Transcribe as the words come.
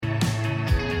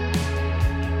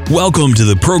Welcome to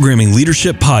the Programming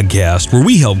Leadership Podcast, where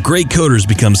we help great coders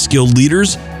become skilled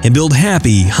leaders and build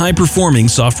happy, high-performing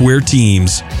software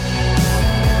teams.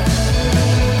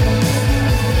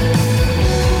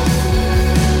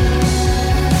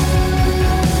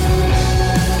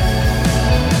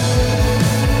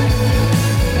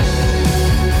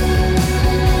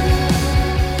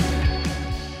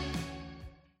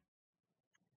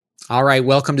 All right,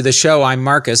 welcome to the show. I'm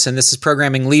Marcus, and this is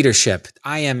Programming Leadership.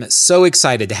 I am so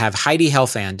excited to have Heidi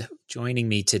Helfand joining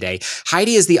me today.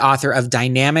 Heidi is the author of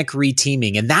Dynamic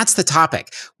Reteaming, and that's the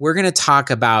topic. We're going to talk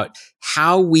about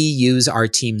how we use our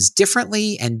teams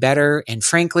differently and better. And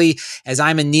frankly, as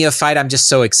I'm a neophyte, I'm just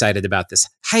so excited about this.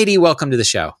 Heidi, welcome to the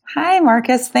show. Hi,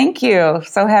 Marcus. Thank you.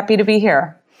 So happy to be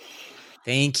here.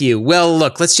 Thank you. Well,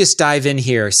 look, let's just dive in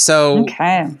here. So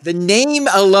The name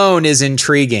alone is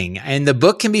intriguing, and the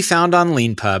book can be found on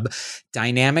Leanpub,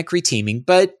 Dynamic Reteaming.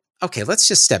 But okay, let's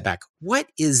just step back. What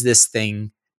is this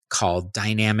thing called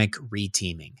Dynamic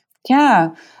Reteaming? Yeah.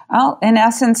 Well, in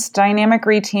essence, Dynamic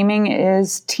Reteaming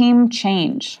is team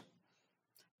change.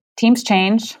 Teams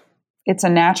change. It's a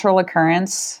natural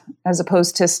occurrence as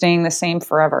opposed to staying the same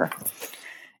forever.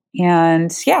 And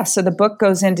so the book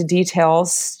goes into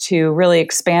details to really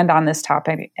expand on this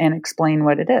topic and explain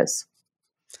what it is.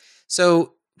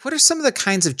 So what are some of the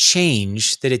kinds of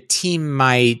change that a team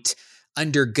might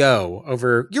undergo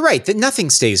over, you're right, that nothing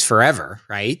stays forever,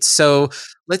 right? So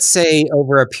let's say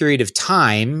over a period of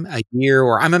time, a year,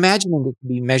 or I'm imagining it can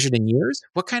be measured in years.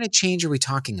 What kind of change are we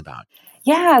talking about?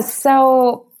 Yeah,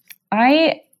 so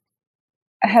I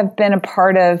have been a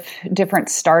part of different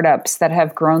startups that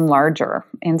have grown larger.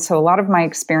 And so a lot of my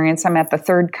experience, I'm at the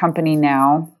third company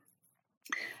now.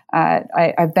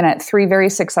 I've been at three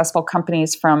very successful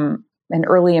companies, from an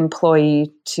early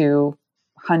employee to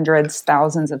hundreds,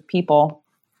 thousands of people.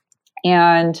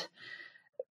 And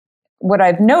what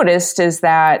I've noticed is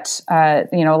that, a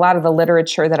lot of the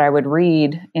literature that I would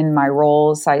read in my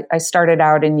roles, I started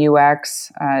out in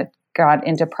UX, got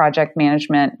into project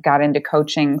management, got into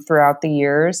coaching throughout the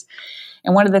years.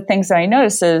 And one of the things that I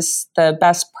noticed is the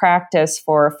best practice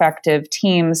for effective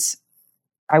teams,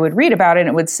 I would read about it and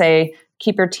it would say,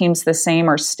 keep your teams the same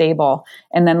or stable.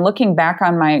 And then looking back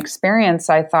on my experience,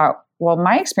 I thought, well,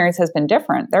 my experience has been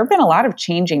different. There have been a lot of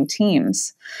changing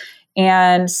teams.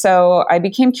 And so I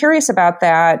became curious about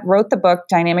that, wrote the book,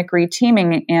 Dynamic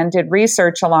Reteaming, and did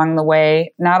research along the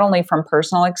way, not only from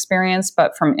personal experience,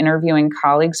 but from interviewing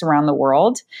colleagues around the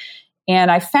world. And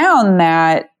I found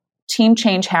that team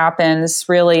change happens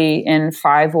really in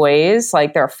 5 ways.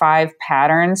 Like there are 5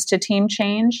 patterns to team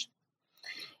change.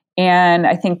 And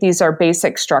I think these are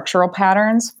basic structural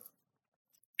patterns.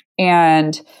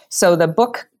 And so the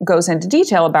book goes into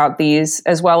detail about these,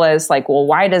 as well as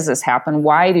why does this happen?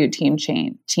 Why do teams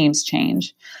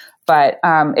change? But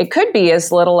it could be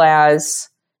as little as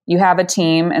you have a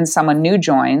team and someone new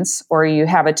joins, or you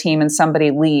have a team and somebody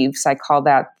leaves. I call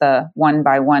that the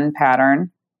 1-by-1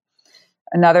 pattern.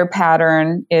 Another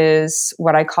pattern is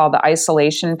what I call the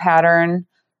isolation pattern.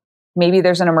 Maybe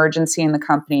there's an emergency in the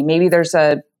company. Maybe there's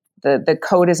the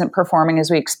code isn't performing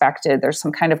as we expected. There's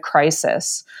some kind of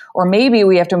crisis. Or maybe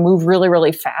we have to move really,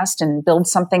 really fast and build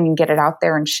something and get it out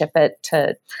there and ship it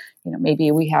to,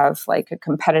 maybe we have a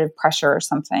competitive pressure or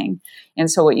something. And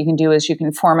so what you can do is you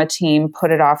can form a team, put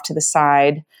it off to the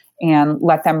side, and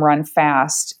let them run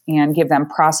fast and give them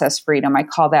process freedom. I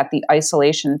call that the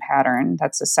isolation pattern.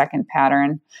 That's the second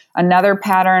pattern. Another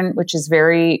pattern, which is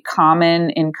very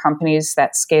common in companies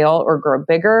that scale or grow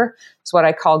bigger, is what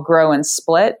I call grow and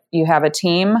split. You have a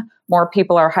team, more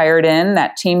people are hired in,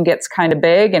 that team gets kind of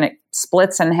big and it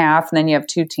splits in half, and then you have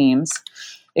 2 teams.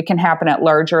 It can happen at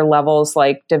larger levels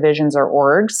like divisions or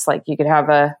orgs. Like you could have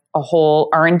a whole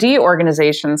R&D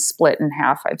organization split in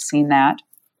half. I've seen that.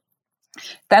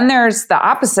 Then there's the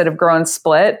opposite of grow and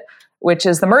split, which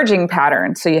is the merging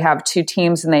pattern. So you have 2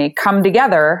 teams and they come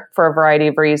together for a variety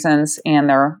of reasons, and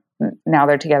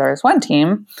they're together as one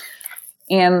team.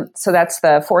 And so that's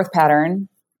the 4th pattern.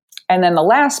 And then the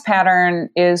last pattern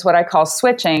is what I call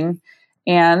switching.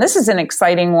 And this is an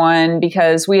exciting one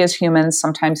because we as humans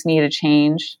sometimes need a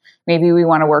change. Maybe we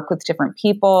want to work with different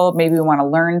people. Maybe we want to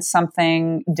learn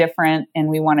something different and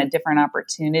we want a different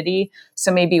opportunity.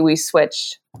 So maybe we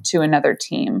switch to another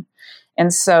team.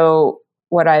 And so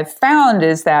what I've found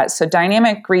is that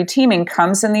dynamic reteaming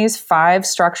comes in these 5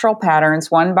 structural patterns: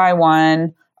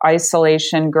 1-by-1,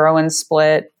 isolation, grow and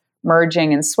split,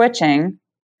 merging, and switching.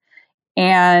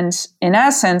 And in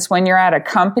essence, when you're at a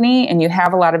company and you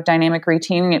have a lot of dynamic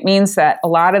reteaming, it means that a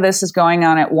lot of this is going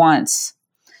on at once.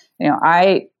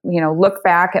 I look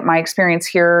back at my experience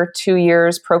here, 2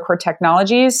 years, Procore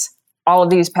Technologies, all of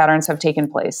these patterns have taken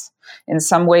place in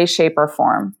some way, shape, or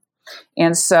form.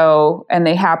 And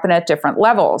they happen at different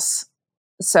levels.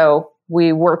 So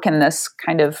we work in this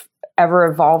kind of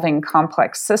ever-evolving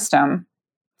complex system.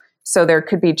 So there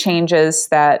could be changes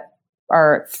that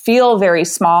feel very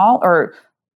small, or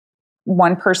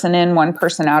one person in, one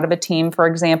person out of a team, for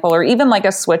example, or even like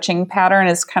a switching pattern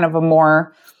is kind of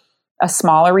a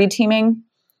smaller reteaming.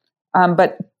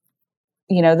 But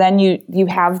then you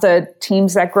have the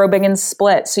teams that grow big and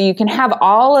split. So you can have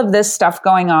all of this stuff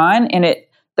going on, and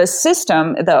the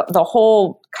system, the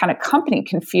whole kind of company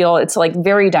can feel it's like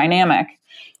very dynamic.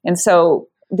 And so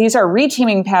these are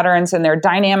reteaming patterns, and they're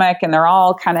dynamic, and they're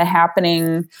all kind of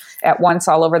happening at once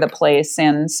all over the place.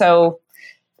 And so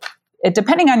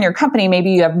depending on your company,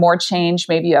 maybe you have more change,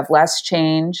 maybe you have less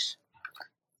change.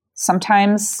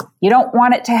 Sometimes you don't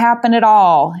want it to happen at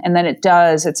all, and then it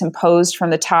does. It's imposed from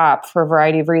the top for a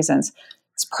variety of reasons.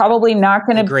 It's probably not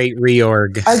going to be a great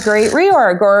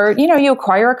reorg, or, you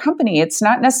acquire a company. It's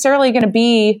not necessarily going to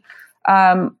be,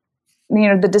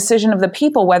 the decision of the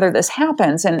people, whether this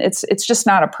happens, and it's just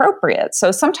not appropriate. So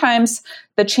sometimes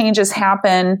the changes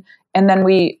happen and then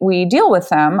we deal with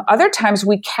them. Other times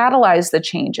we catalyze the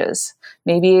changes.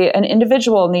 Maybe an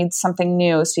individual needs something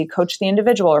new, so you coach the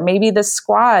individual, or maybe the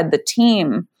squad, the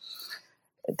team,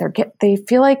 they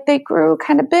feel like they grew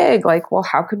kind of big. Like, well,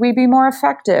 how could we be more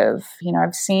effective?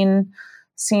 I've seen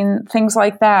things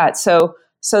like that. So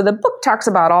the book talks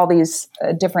about all these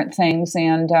different things,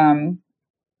 and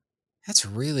that's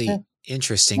really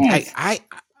interesting. Thanks. I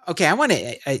want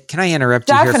to. Can I interrupt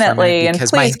you Definitely, here for a minute?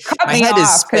 Because and please cut my me head off, is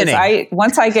spinning.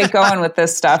 Once I get going with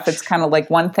this stuff, it's kind of like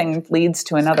one thing leads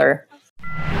to another.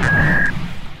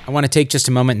 I want to take just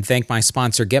a moment and thank my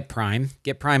sponsor, Get Prime.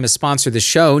 Get Prime has sponsored the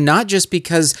show, not just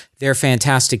because they're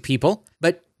fantastic people,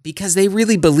 but because they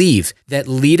really believe that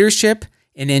leadership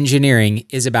in engineering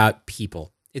is about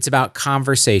people. It's about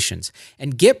conversations.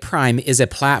 And Get Prime is a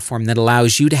platform that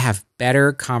allows you to have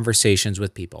better conversations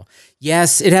with people.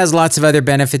 Yes, it has lots of other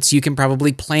benefits. You can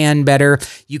probably plan better.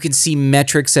 You can see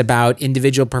metrics about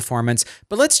individual performance.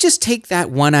 But let's just take that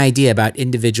one idea about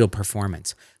individual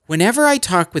performance. Whenever I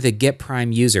talk with a Get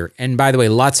Prime user, and by the way,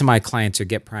 lots of my clients are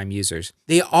Get Prime users,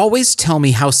 they always tell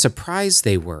me how surprised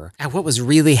they were at what was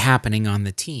really happening on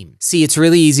the team. See, it's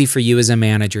really easy for you as a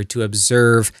manager to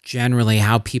observe generally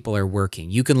how people are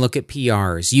working. You can look at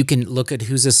PRs. You can look at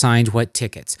who's assigned what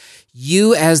tickets.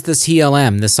 You as the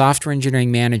TLM, the software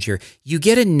engineering manager, you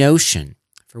get a notion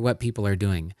for what people are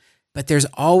doing. But there's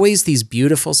always these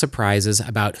beautiful surprises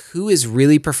about who is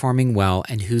really performing well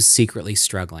and who's secretly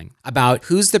struggling, about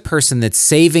who's the person that's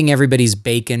saving everybody's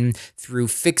bacon through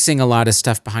fixing a lot of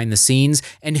stuff behind the scenes,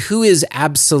 and who is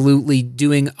absolutely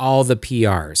doing all the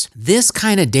PRs. This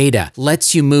kind of data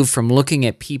lets you move from looking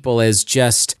at people as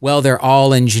just, well, they're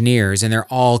all engineers and they're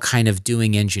all kind of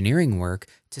doing engineering work,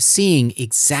 to seeing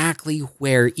exactly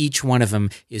where each one of them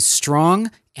is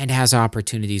strong and has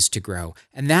opportunities to grow.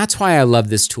 And that's why I love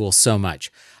this tool so much.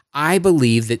 I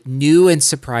believe that new and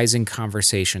surprising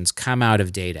conversations come out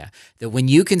of data, that when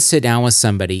you can sit down with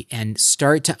somebody and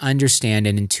start to understand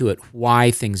and intuit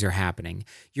why things are happening,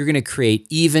 you're going to create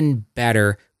even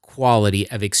better quality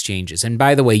of exchanges. And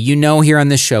by the way, here on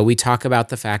this show, we talk about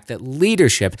the fact that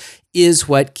leadership is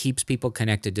what keeps people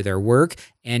connected to their work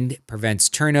and prevents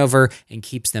turnover and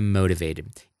keeps them motivated.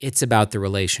 It's about the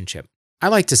relationship. I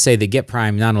like to say that Get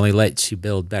Prime not only lets you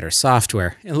build better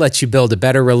software, it lets you build a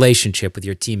better relationship with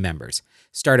your team members.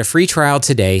 Start a free trial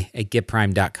today at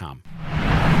getprime.com.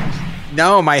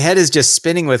 No, my head is just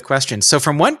spinning with questions. So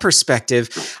from one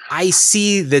perspective, I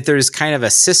see that there's kind of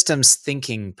a systems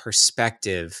thinking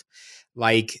perspective.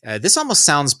 Like this almost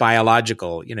sounds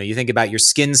biological. You think about your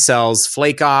skin cells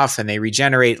flake off and they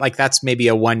regenerate. Like that's maybe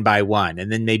a 1 by 1.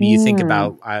 And then maybe you think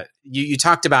about, you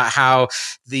talked about how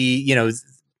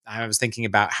I was thinking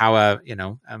about how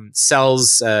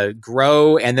cells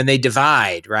grow and then they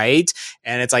divide, right?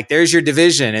 And it's like there's your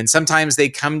division, and sometimes they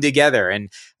come together. And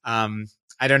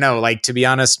I don't know, like, to be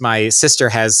honest, my sister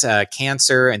has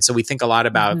cancer, and so we think a lot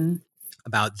about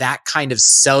that kind of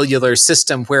cellular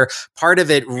system where part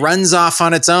of it runs off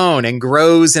on its own and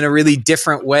grows in a really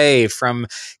different way from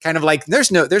kind of like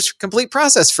there's complete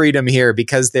process freedom here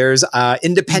because there's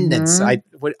independence,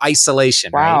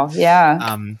 isolation. Wow, right?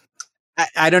 Yeah.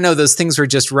 I don't know. Those things were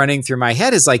just running through my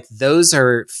head. Is like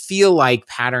feel like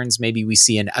patterns maybe we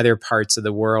see in other parts of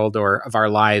the world or of our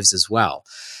lives as well.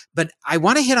 But I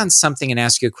want to hit on something and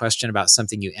ask you a question about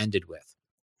something you ended with.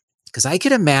 Because I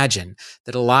could imagine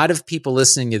that a lot of people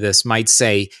listening to this might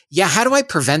say, yeah, how do I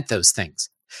prevent those things?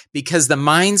 Because the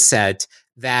mindset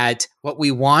that what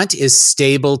we want is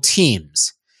stable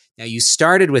teams. Now you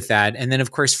started with that. And then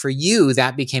of course for you,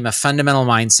 that became a fundamental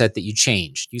mindset that you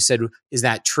changed. You said, is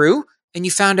that true? And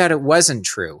you found out it wasn't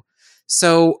true.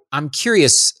 So I'm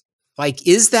curious, like,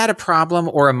 is that a problem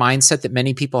or a mindset that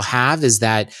many people have? Is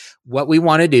that what we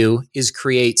want to do is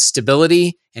create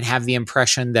stability and have the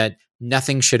impression that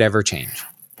nothing should ever change?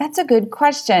 That's a good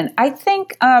question. I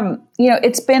think,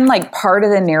 it's been like part of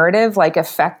the narrative, like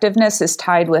effectiveness is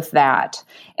tied with that.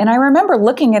 And I remember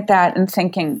looking at that and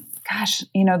thinking, gosh,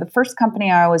 the first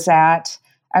company I was at,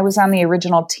 I was on the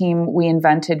original team. We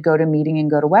invented GoToMeeting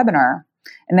and GoToWebinar.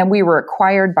 And then we were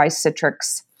acquired by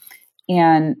Citrix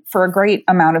and for a great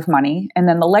amount of money. And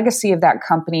then the legacy of that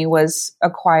company was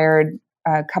acquired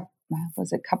a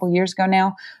couple years ago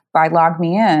now by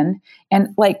LogMeIn.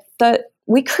 And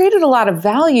we created a lot of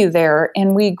value there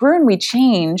and we grew and we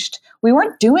changed. We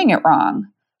weren't doing it wrong,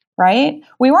 right?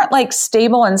 We weren't like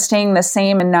stable and staying the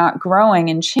same and not growing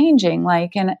and changing.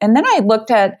 And then I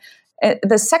looked at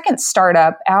the second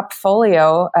startup,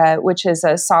 AppFolio, which is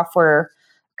a software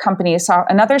company,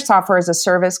 another software as a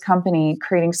service company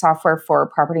creating software for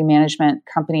property management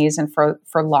companies and for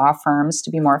law firms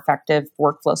to be more effective,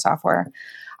 workflow software.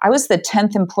 I was the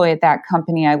 10th employee at that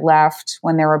company. I left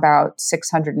when there were about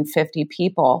 650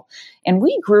 people. And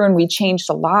we grew and we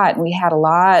changed a lot. And we had a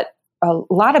lot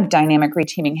of dynamic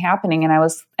reteaming happening.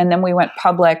 And then we went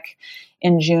public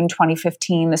in June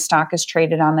 2015. The stock is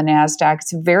traded on the NASDAQ.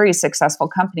 It's a very successful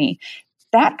company.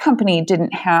 That company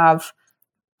didn't have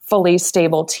fully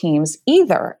stable teams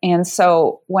either. And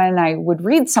so when I would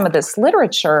read some of this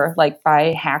literature, like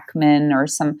by Hackman or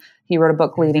he wrote a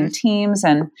book, Leading Teams.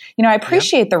 And, I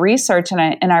appreciate the research and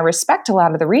I respect a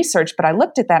lot of the research, but I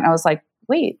looked at that and I was like,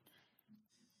 wait,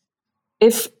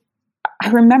 if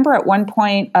I remember at one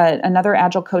point, another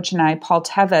Agile coach and I, Paul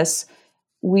Tevis,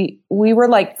 we were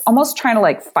like almost trying to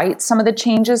like fight some of the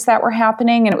changes that were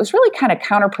happening. And it was really kind of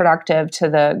counterproductive to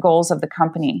the goals of the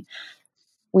company.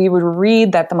 We would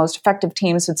read that the most effective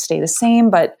teams would stay the same,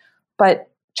 but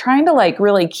trying to like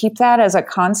really keep that as a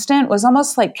constant was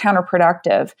almost like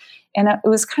counterproductive. And it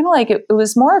was kind of like it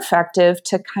was more effective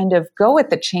to kind of go with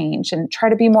the change and try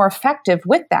to be more effective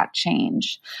with that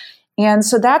change. And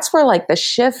so that's where like the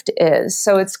shift is.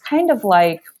 So it's kind of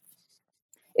like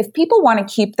if people want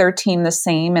to keep their team the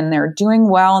same and they're doing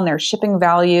well and they're shipping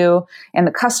value and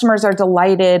the customers are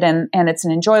delighted and it's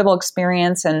an enjoyable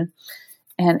experience and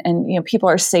people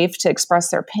are safe to express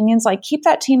their opinions, like keep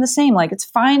that team the same. Like it's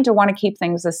fine to want to keep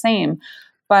things the same,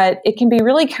 but it can be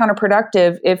really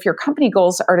counterproductive if your company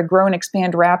goals are to grow and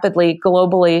expand rapidly,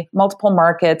 globally, multiple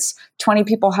markets, 20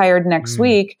 people hired next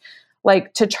week.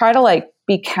 Like to try to like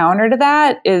be counter to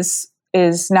that is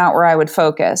not where I would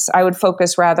focus. I would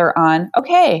focus rather on,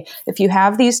 okay, if you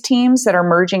have these teams that are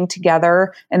merging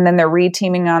together and then they're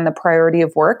reteaming on the priority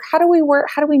of work, how do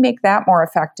we make that more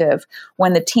effective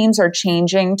when the teams are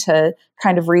changing to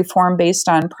kind of reform based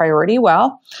on priority?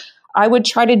 Well, I would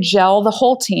try to gel the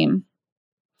whole team.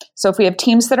 So if we have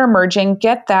teams that are merging,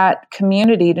 get that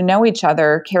community to know each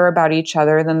other, care about each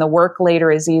other, then the work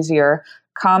later is easier.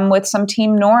 Come with some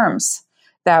team norms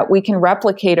that we can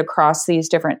replicate across these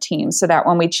different teams so that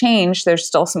when we change, there's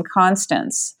still some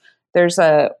constants. There's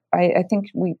I think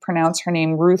we pronounce her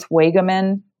name Ruth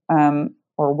Wageman, or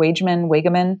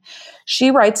Wageman.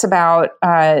 She writes about,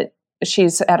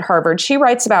 she's at Harvard. She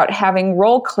writes about having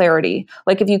role clarity.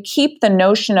 Like if you keep the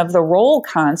notion of the role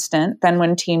constant, then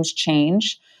when teams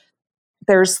change,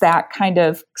 there's that kind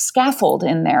of scaffold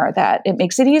in there that it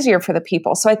makes it easier for the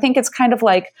people. So I think it's kind of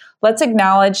like, let's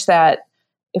acknowledge that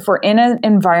if we're in an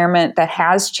environment that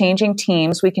has changing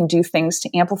teams, we can do things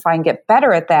to amplify and get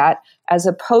better at that, as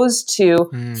opposed to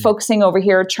focusing over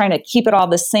here, trying to keep it all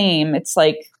the same. It's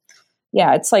like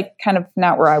kind of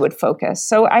not where I would focus.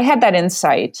 So I had that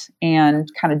insight and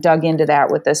kind of dug into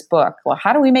that with this book. Well,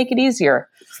 how do we make it easier?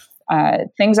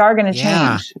 Things are going to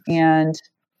change. And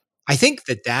I think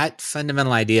that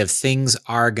fundamental idea of things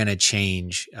are going to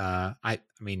change. I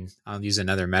mean, I'll use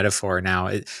another metaphor now.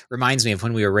 It reminds me of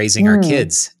when we were raising our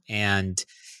kids. And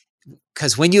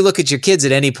because when you look at your kids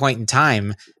at any point in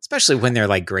time, especially when they're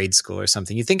like grade school or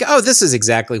something, you think, oh, this is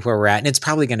exactly where we're at. And it's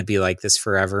probably going to be like this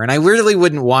forever. And I really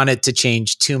wouldn't want it to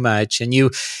change too much. And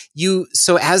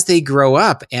so as they grow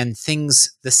up and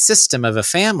the system of a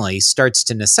family starts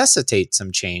to necessitate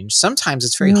some change, sometimes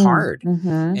it's very hard.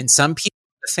 And some people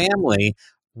in the family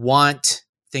want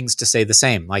things to stay the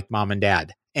same, like mom and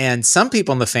dad. And some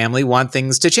people in the family want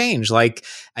things to change, like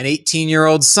an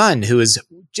 18-year-old son who is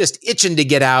just itching to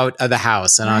get out of the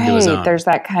house and onto his own. There's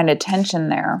that kind of tension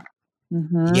there.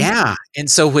 Yeah.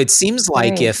 And so it seems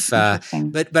like Very if,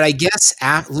 interesting. but I guess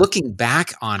looking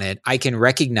back on it, I can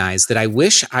recognize that I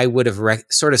wish I would have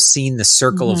sort of seen the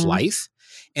circle of life.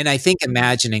 And I think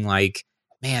imagining like,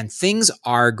 man, things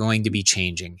are going to be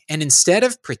changing. And instead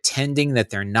of pretending that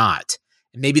they're not,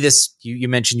 and maybe this, you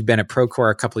mentioned you've been at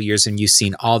Procore a couple of years and you've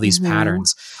seen all these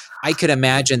patterns. I could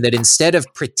imagine that instead of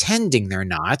pretending they're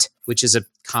not, which is a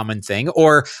common thing,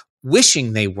 or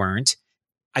wishing they weren't,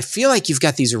 I feel like you've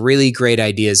got these really great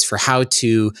ideas for how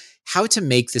to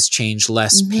make this change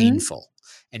less painful,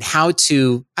 and how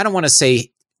to, I don't want to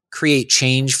say create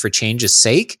change for change's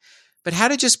sake, but how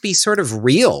to just be sort of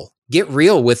real, get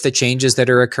real with the changes that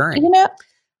are occurring.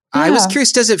 I was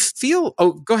curious, does it feel,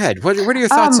 go ahead. What are your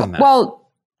thoughts on that? Well,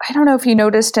 I don't know if you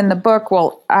noticed in the book,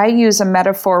 I use a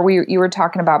metaphor. You were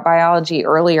talking about biology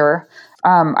earlier.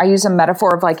 I use a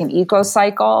metaphor of like an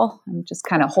eco-cycle. I'm just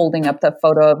kind of holding up the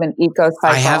photo of an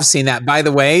eco-cycle. I have seen that. By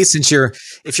the way, if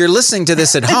you're listening to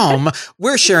this at home,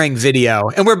 we're sharing video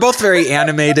and we're both very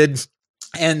animated.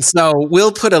 And so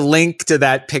we'll put a link to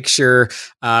that picture.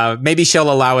 Maybe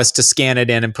she'll allow us to scan it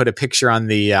in and put a picture on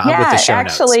the with the show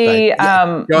actually,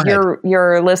 notes.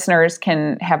 your listeners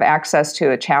can have access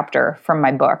to a chapter from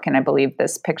my book, and I believe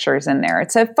this picture is in there.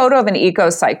 It's a photo of an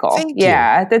eco-cycle. Thank you.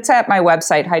 That's at my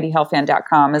website,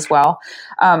 HeidiHealthfan.com as well.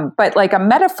 But like a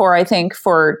metaphor, I think,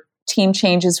 for team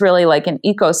change is really like an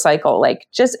eco-cycle. Like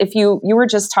just if you were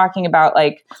just talking about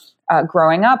like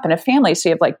growing up in a family, so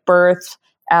you have like birth,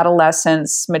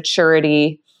 adolescence,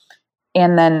 maturity,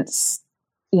 and then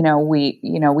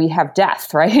we have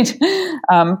death, right?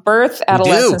 Birth,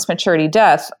 adolescence, maturity,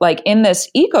 death. Like in this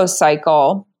eco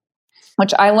cycle,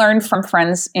 which I learned from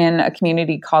friends in a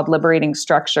community called Liberating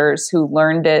Structures, who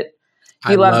learned it.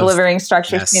 You love Liberating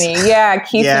Structures community,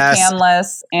 Keith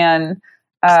McCandless and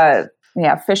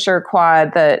Fisher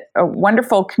Quad, a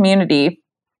wonderful community.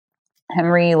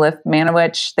 Henry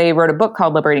Lift-Manowich, they wrote a book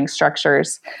called Liberating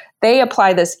Structures. They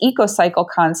apply this eco-cycle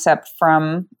concept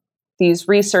from these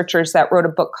researchers that wrote a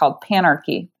book called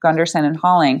Panarchy, Gunderson and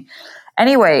Halling.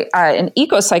 Anyway, an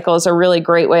eco-cycle is a really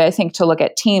great way, I think, to look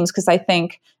at teams, because I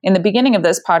think in the beginning of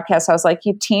this podcast, I was like,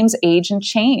 teams age and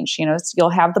change. You'll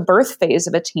have the birth phase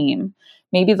of a team.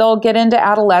 Maybe they'll get into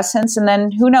adolescence, and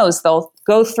then who knows, they'll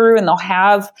go through and they'll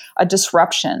have a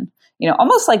disruption.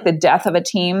 Almost like the death of a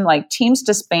team, like teams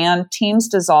disband, teams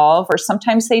dissolve, or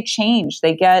sometimes they change,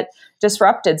 they get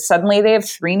disrupted. Suddenly they have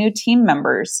 3 new team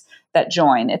members that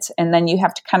join. And then you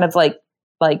have to kind of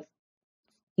kind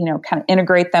of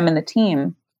integrate them in the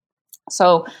team.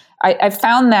 So I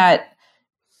found that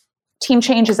team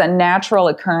change is a natural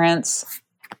occurrence.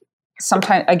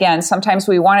 Sometimes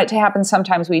we want it to happen,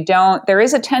 sometimes we don't. There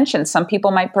is a tension. Some people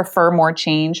might prefer more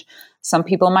change, some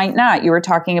people might not. You were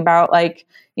talking about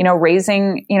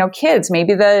raising, kids.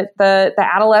 Maybe the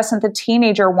adolescent, the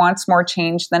teenager wants more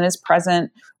change than is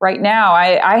present right now.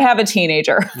 I have a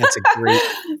teenager. That's a great.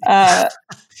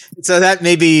 So that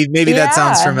maybe that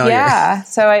sounds familiar. Yeah.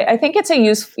 So I think it's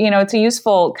a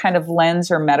useful kind of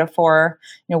lens or metaphor.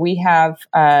 We have,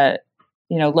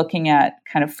 looking at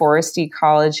kind of forest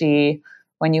ecology,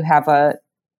 when you have a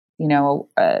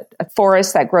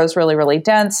forest that grows really, really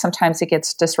dense, sometimes it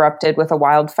gets disrupted with a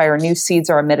wildfire, new seeds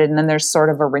are emitted, and then there's sort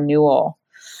of a renewal.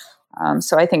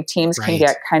 So I think teams can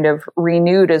get kind of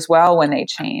renewed as well when they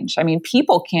change. I mean,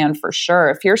 people can for sure.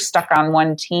 If you're stuck on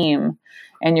one team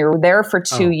and you're there for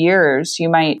 2 years, you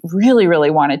might really, really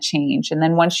want to change. And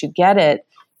then once you get it,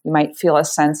 you might feel a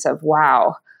sense of,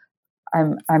 wow,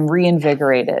 I'm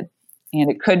reinvigorated. And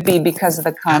it could be because of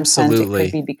the content. Absolutely. It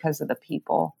could be because of the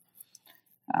people.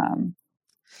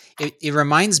 It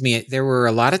reminds me, there were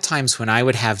a lot of times when I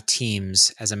would have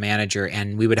teams as a manager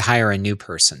and we would hire a new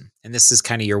person. And this is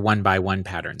kind of your 1-by-1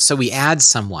 pattern. So we add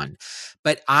someone,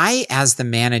 but I, as the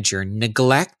manager,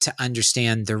 neglect to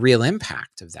understand the real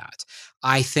impact of that.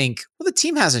 I think, well, the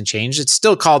team hasn't changed. It's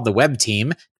still called the web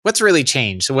team. What's really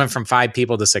changed? So it went from 5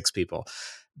 people to 6 people.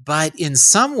 But in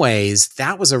some ways,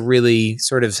 that was a really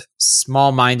sort of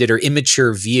small-minded or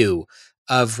immature view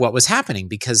of what was happening,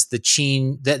 because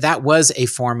that was a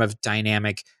form of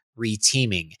dynamic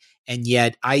reteaming. And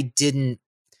yet I didn't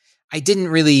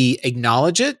really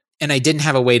acknowledge it, and I didn't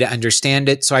have a way to understand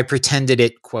it. So I pretended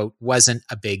it, quote, wasn't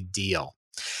a big deal.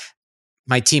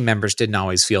 My team members didn't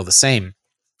always feel the same.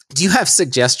 Do you have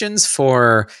suggestions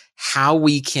for how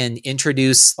we can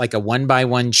introduce like a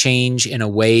 1-by-1 change in a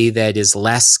way that is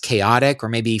less chaotic or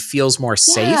maybe feels more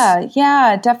safe?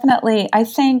 Yeah, definitely. I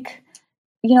think,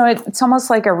 it's almost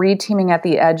like a reteaming at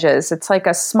the edges. It's like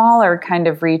a smaller kind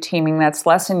of reteaming that's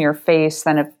less in your face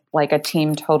than if like a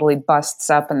team totally busts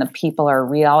up and the people are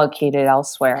reallocated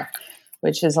elsewhere,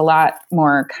 which is a lot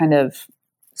more kind of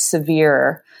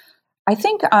severe. I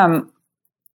think,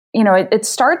 it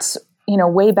starts,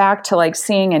 way back to like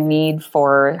seeing a need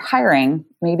for hiring.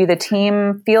 Maybe the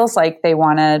team feels like they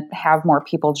want to have more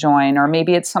people join, or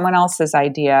maybe it's someone else's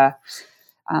idea.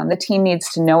 The team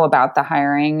needs to know about the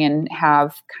hiring and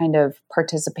have kind of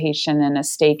participation and a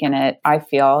stake in it. I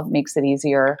feel makes it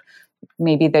easier.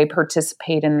 Maybe they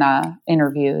participate in the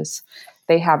interviews.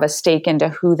 They have a stake into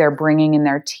who they're bringing in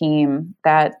their team.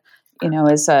 That,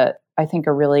 is I think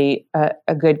a really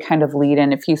a good kind of lead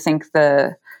in. If you think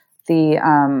the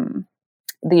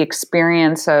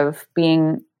experience of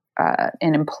being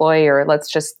an employee, or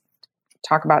let's just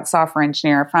talk about software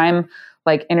engineer. If I'm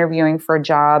like interviewing for a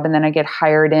job and then I get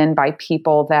hired in by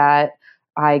people that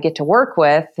I get to work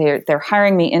with, they're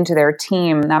hiring me into their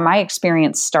team. Now my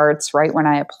experience starts right when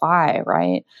I apply,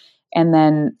 right? And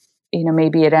then,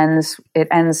 maybe it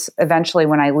ends eventually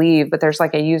when I leave, but there's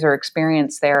like a user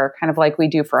experience there, kind of like we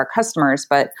do for our customers,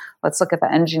 but let's look at the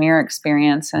engineer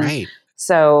experience. And right.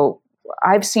 So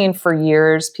I've seen for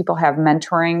years, people have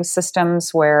mentoring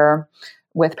systems where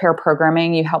with pair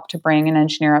programming, you help to bring an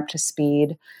engineer up to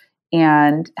speed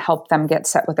and help them get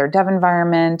set with their dev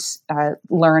environment,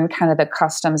 learn kind of the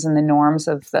customs and the norms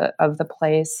of the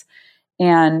place.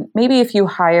 And maybe if you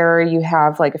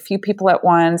have like a few people at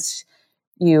once,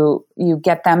 you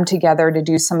get them together to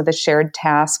do some of the shared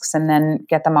tasks and then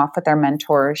get them off with their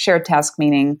mentor. Shared task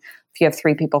meaning if you have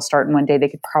 3 people starting one day, they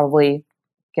could probably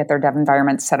get their dev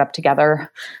environment set up together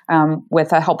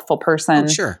with a helpful person,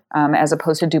 as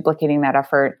opposed to duplicating that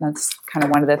effort. That's kind of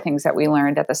one of the things that we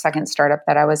learned at the second startup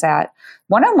that I was at.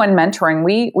 One-on-one mentoring,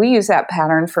 we use that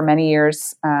pattern for many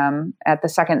years at the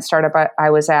second startup I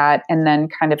was at, and then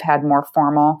kind of had more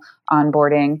formal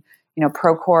onboarding.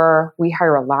 Procore, we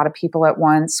hire a lot of people at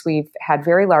once. We've had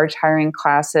very large hiring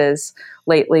classes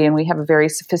lately, and we have a very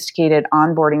sophisticated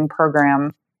onboarding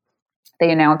program. They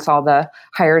announce all the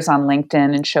hires on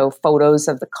LinkedIn and show photos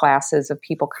of the classes of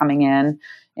people coming in,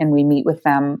 and we meet with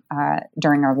them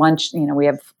during our lunch. We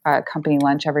have company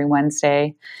lunch every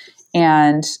Wednesday,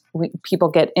 and people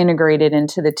get integrated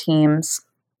into the teams.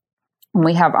 And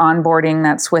we have onboarding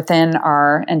that's within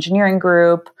our engineering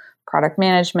group, product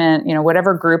management,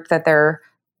 whatever group that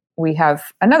we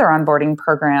have another onboarding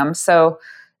program. So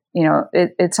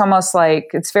it's almost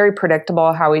like it's very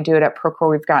predictable how we do it at Procore.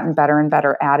 We've gotten better and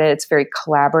better at it. It's very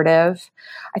collaborative.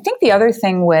 I think the other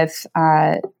thing with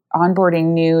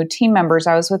onboarding new team members,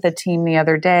 I was with a team the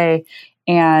other day,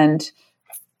 and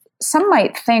some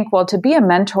might think, well, to be a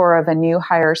mentor of a new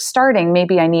hire starting,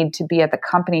 maybe I need to be at the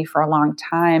company for a long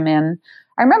time. And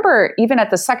I remember even at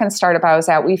the second startup I was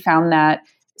at, we found that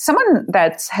someone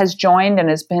that has joined and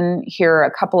has been here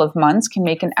a couple of months can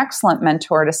make an excellent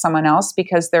mentor to someone else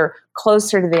because they're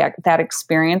closer to that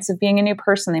experience of being a new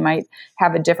person. They might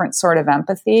have a different sort of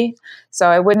empathy. So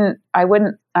I wouldn't.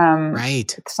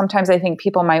 Right. Sometimes I think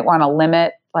people might want to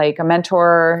limit, like a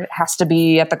mentor has to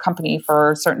be at the company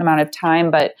for a certain amount of time,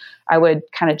 but I would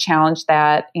kind of challenge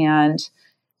that. And,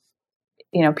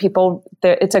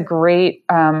 it's a great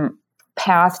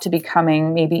path to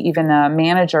becoming maybe even a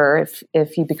manager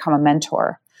if you become a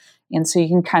mentor. And so you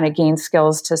can kind of gain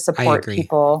skills to support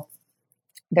people.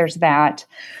 There's that.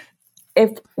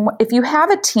 If you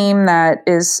have a team that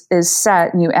is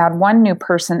set and you add one new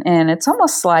person in, it's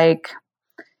almost like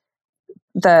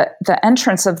the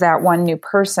entrance of that one new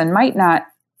person might not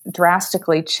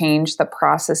drastically change the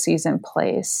processes in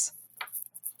place.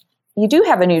 You do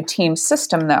have a new team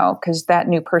system, though, because that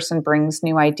new person brings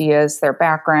new ideas, their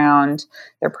background,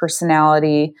 their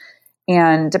personality.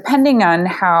 And depending on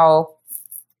how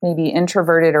maybe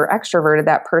introverted or extroverted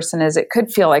that person is, it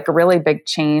could feel like a really big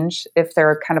change if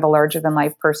they're kind of a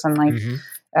larger-than-life person, like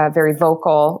very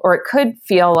vocal. Or it could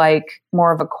feel like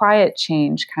more of a quiet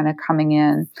change kind of coming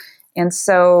in. And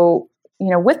so,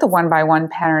 with the one-by-one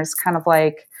pattern, it's kind of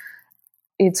like,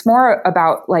 it's more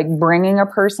about like bringing a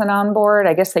person on board.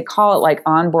 I guess they call it like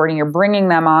onboarding. You're bringing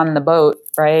them on the boat,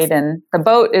 right? And the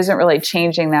boat isn't really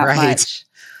changing that much.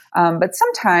 But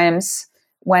sometimes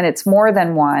when it's more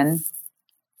than one,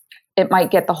 it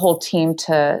might get the whole team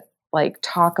to like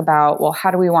talk about, well, how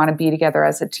do we want to be together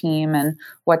as a team, and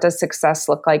what does success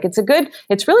look like?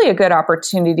 It's really a good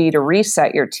opportunity to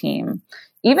reset your team.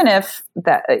 Even if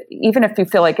you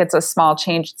feel like it's a small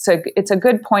change, it's a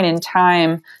good point in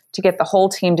time to get the whole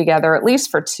team together, at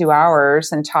least for 2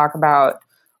 hours, and talk about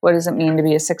what does it mean to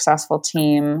be a successful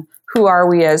team? Who are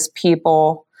we as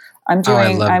people?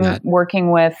 I'm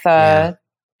working with an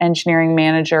engineering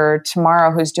manager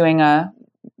tomorrow who's doing a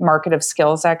market of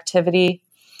skills activity,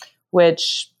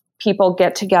 which people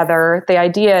get together. The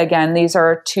idea, again, these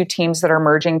are 2 teams that are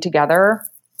merging together,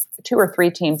 2 or 3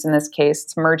 teams in this case.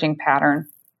 It's a merging pattern.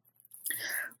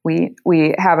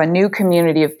 We have a new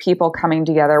community of people coming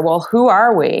together. Well, who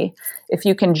are we? If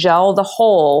you can gel the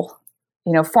whole,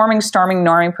 forming, storming,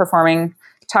 norming, performing,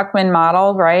 Tuckman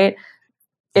model, right?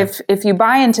 Yep. If you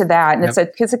buy into that, and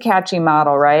it's a catchy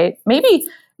model, right? Maybe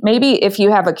if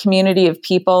you have a community of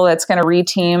people that's going to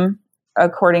reteam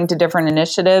according to different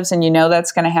initiatives, and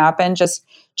that's going to happen, just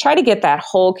try to get that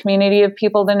whole community of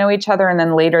people to know each other, and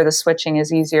then later the switching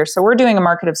is easier. So we're doing a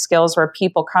market of skills where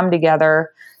people come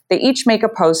together. They each make a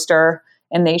poster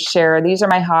and they share, these are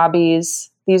my hobbies.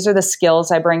 These are the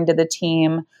skills I bring to the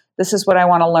team. This is what I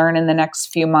want to learn in the next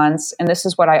few months. And this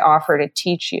is what I offer to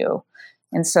teach you.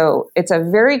 And so it's a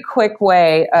very quick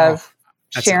way of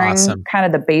sharing kind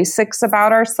of the basics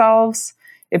about ourselves.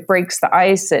 It breaks the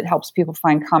ice. It helps people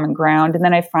find common ground. And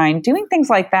then I find doing things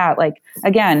like that,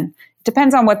 again, it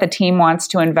depends on what the team wants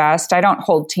to invest. I don't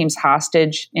hold teams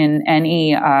hostage in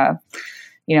any,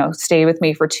 stay with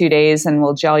me for 2 days and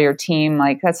we'll gel your team.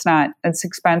 It's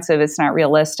expensive. It's not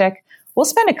realistic. We'll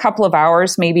spend a couple of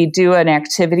hours, maybe do an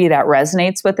activity that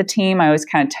resonates with the team. I always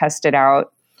kind of test it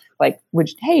out.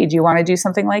 Hey, do you want to do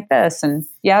something like this? And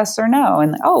yes or no.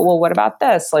 And what about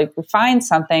this? We find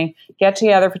something, get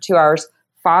together for 2 hours,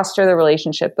 foster the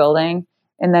relationship building.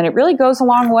 And then it really goes a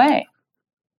long way.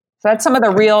 So that's some of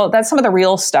the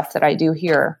real stuff that I do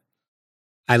here.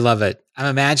 I love it. I'm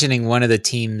imagining one of the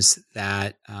teams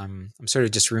that I'm sort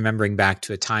of just remembering back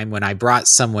to a time when I brought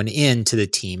someone into the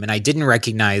team and I didn't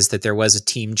recognize that there was a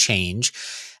team change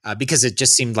because it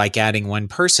just seemed like adding one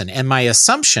person. And my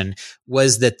assumption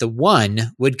was that the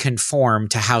one would conform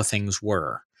to how things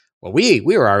were. Well, we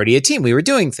were already a team. We were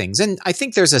doing things. And I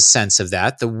think there's a sense of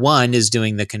that. The one is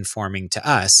doing the conforming to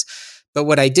us. But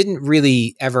what I didn't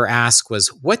really ever ask was,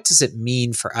 what does it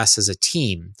mean for us as a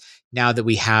team now that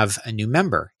we have a new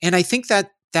member? And I think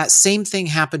that same thing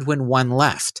happened when one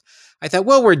left. I thought,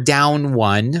 well, we're down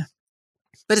one,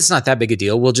 but it's not that big a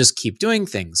deal. We'll just keep doing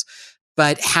things.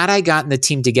 But had I gotten the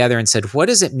team together and said, what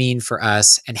does it mean for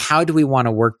us? And how do we want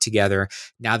to work together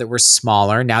now that we're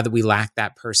smaller, now that we lack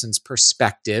that person's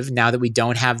perspective, now that we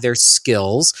don't have their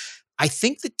skills? I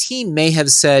think the team may have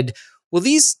said, well,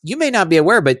 you may not be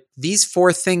aware, but these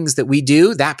 4 things that we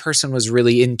do, that person was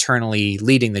really internally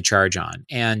leading the charge on.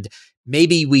 And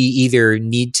maybe we either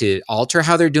need to alter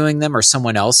how they're doing them, or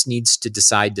someone else needs to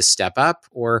decide to step up,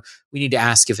 or we need to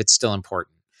ask if it's still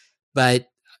important. But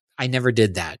I never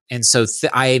did that. And so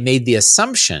I made the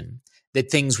assumption that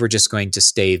things were just going to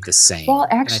stay the same. Well,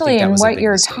 actually, and what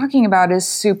you're talking about is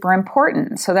super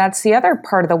important. So that's the other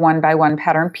part of the one-by-one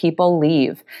pattern. People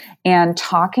leave. And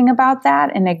talking about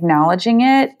that and acknowledging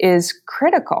it is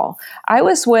critical. I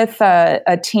was with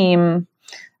a team,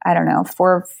 I don't know,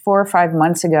 4 or 5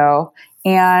 months ago.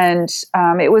 And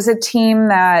it was a team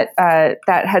that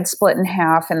had split in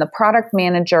half, and the product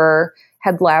manager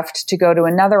had left to go to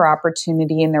another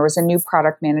opportunity, and there was a new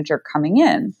product manager coming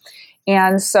in.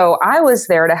 And so I was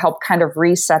there to help kind of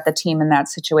reset the team in that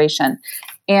situation.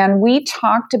 And we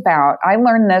talked about, I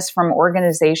learned this from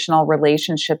Organizational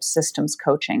Relationship Systems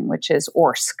Coaching, which is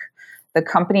ORSC. The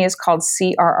company is called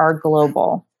CRR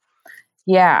Global.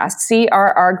 Yeah,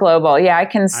 CRR Global. Yeah, I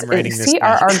can,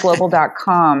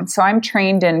 CRRglobal.com. So I'm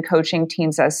trained in coaching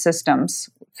teams as systems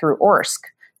through ORSC.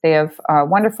 They have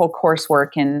wonderful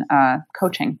coursework in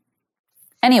coaching.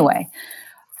 Anyway,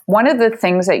 one of the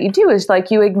things that you do is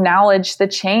you acknowledge the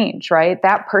change, right?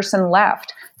 That person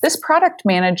left. This product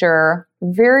manager,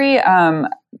 very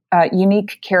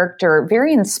unique character,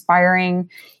 very inspiring.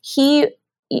 He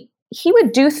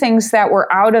would do things that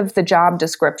were out of the job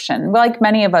description, like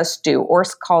many of us do.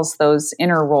 ORSC calls those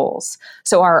inner roles.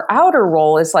 So our outer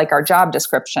role is our job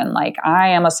description, I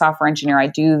am a software engineer, I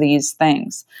do these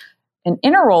things. An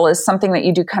inner role is something that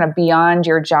you do kind of beyond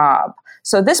your job.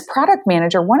 So this product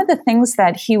manager, one of the things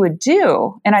that he would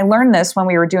do, and I learned this when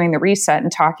we were doing the reset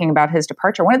and talking about his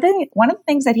departure, one of the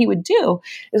things that he would do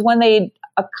is when they'd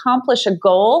accomplish a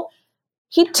goal,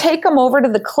 he'd take them over to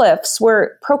the cliffs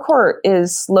where Procore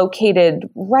is located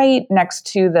right next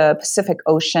to the Pacific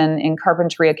Ocean in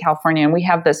Carpinteria, California. And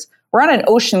we're on an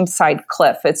oceanside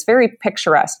cliff. It's very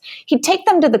picturesque. He'd take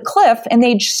them to the cliff and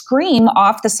they'd scream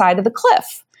off the side of the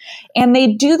cliff. And they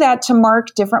do that to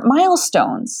mark different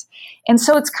milestones. And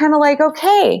so it's kind of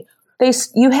okay,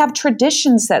 you have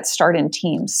traditions that start in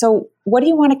teams. So what do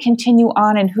you want to continue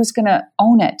on, and who's going to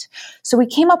own it? So we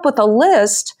came up with a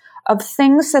list of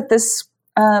things that this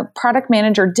product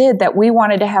manager did that we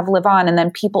wanted to have live on, and then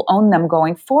people own them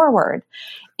going forward.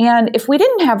 And if we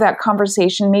didn't have that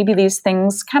conversation, maybe these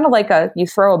things, kind of you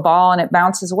throw a ball and it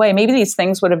bounces away, maybe these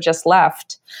things would have just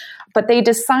left. But they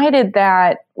decided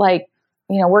that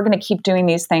we're going to keep doing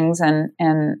these things, and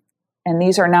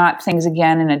these are not things,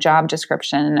 again, in a job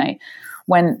description.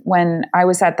 And when I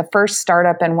was at the first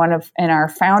startup and one of our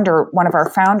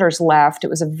founders left, it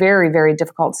was a very, very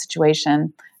difficult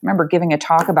situation. I remember giving a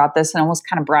talk about this and almost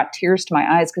kind of brought tears to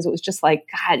my eyes because it was just like,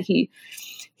 God, he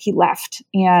left,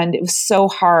 and it was so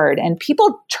hard. And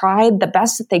people tried the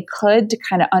best that they could to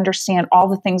kind of understand all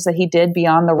the things that he did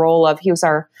beyond the role of, he was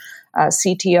our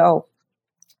CTO.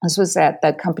 This was at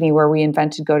the company where we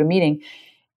invented GoToMeeting.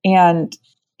 And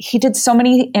he did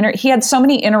he had so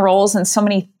many inner roles and so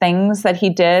many things that he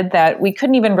did that we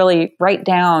couldn't even really write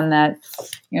down, that,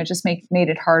 just made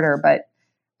it harder. But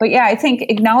yeah, I think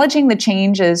acknowledging the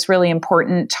change is really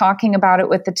important, talking about it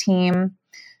with the team,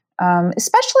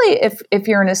 especially if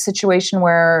you're in a situation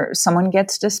where someone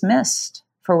gets dismissed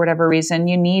for whatever reason.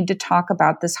 You need to talk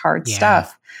about this hard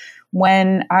stuff.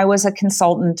 When I was a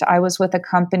consultant, I was with a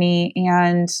company,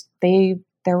 and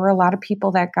there were a lot of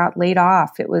people that got laid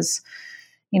off. It was,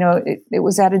 it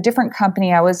was at a different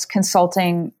company. I was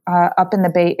consulting up in the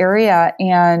Bay Area,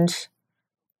 and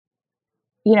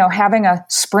having a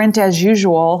sprint as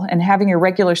usual and having your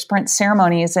regular sprint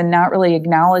ceremonies and not really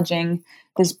acknowledging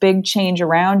this big change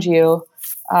around you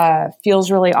feels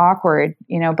really awkward,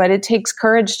 but it takes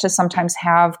courage to sometimes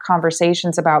have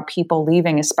conversations about people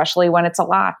leaving, especially when it's a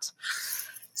lot.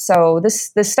 So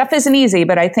this stuff isn't easy,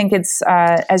 but I think it's,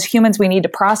 as humans, we need to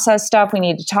process stuff. We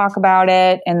need to talk about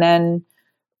it. And then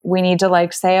we need to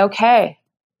say, okay,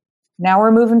 now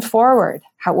we're moving forward.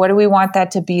 What do we want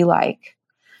that to be like?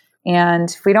 And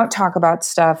if we don't talk about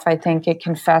stuff, I think it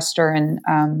can fester and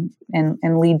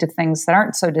lead to things that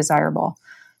aren't so desirable.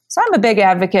 So I'm a big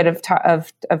advocate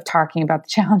of talking about the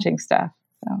challenging stuff.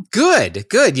 So. Good.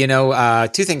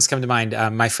 Two things come to mind.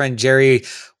 My friend Jerry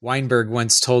Weinberg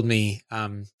once told me,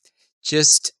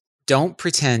 just don't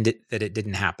pretend that it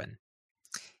didn't happen.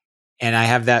 And I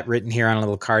have that written here on a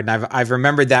little card. And I've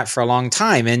remembered that for a long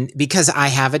time. And because I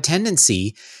have a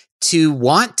tendency to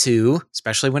want to,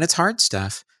 especially when it's hard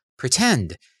stuff,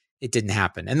 pretend it didn't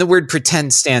happen. And the word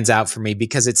pretend stands out for me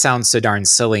because it sounds so darn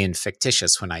silly and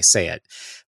fictitious when I say it.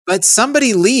 But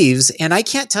somebody leaves, and I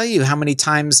can't tell you how many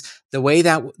times the way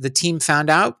that the team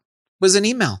found out was an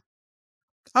email.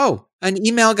 Oh, an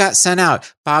email got sent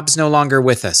out. Bob's no longer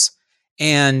with us.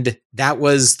 And that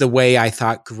was the way I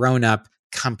thought grown-up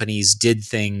companies did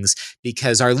things,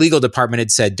 because our legal department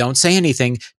had said, don't say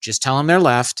anything, just tell them they're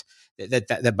left,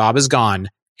 that Bob is gone,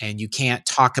 and you can't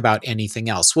talk about anything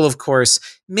else. Well, of course,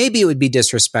 maybe it would be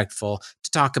disrespectful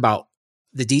to talk about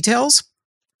the details,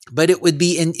 but it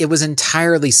was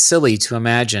entirely silly to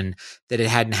imagine that it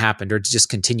hadn't happened, or to just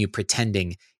continue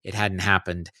pretending it hadn't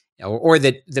happened, or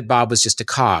that Bob was just a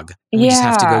cog. We just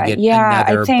have to go get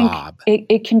another I think Bob.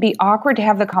 It can be awkward to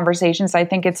have the conversations. I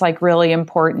think it's really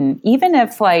important, even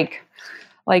if like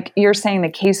you're saying, the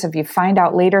case of you find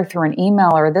out later through an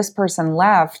email or this person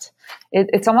left,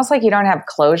 it's almost like you don't have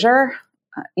closure.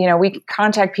 We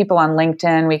contact people on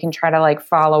LinkedIn. We can try to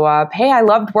follow up. Hey, I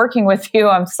loved working with you.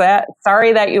 I'm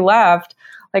sorry that you left.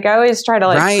 I always try to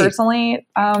personally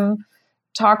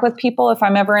talk with people if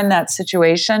I'm ever in that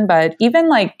situation. But even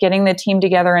getting the team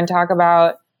together and talk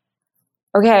about,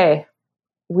 okay,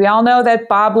 we all know that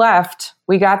Bob left.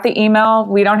 We got the email.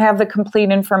 We don't have the complete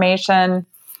information.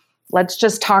 Let's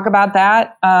just talk about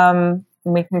that. And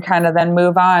we can kind of then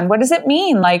move on. What does it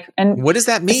mean? And what does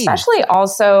that mean? Especially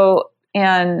also,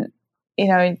 and you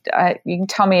can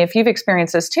tell me if you've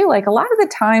experienced this too. A lot of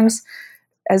the times,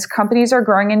 as companies are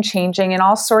growing and changing in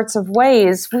all sorts of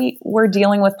ways, we're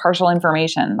dealing with partial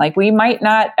information. We might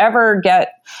not ever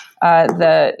get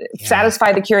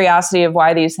satisfy the curiosity of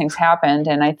why these things happened.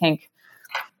 And I think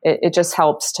it just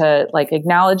helps to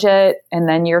acknowledge it. And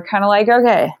then you're kind of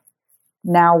okay,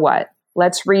 now what?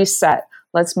 Let's reset.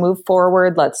 Let's move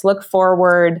forward. Let's look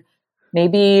forward.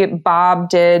 Maybe Bob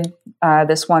did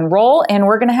this one role, and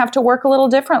we're going to have to work a little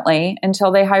differently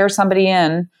until they hire somebody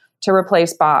in to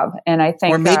replace Bob. And I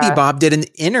think, or maybe Bob did an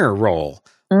inner role,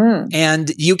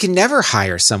 and you can never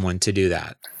hire someone to do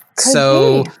that.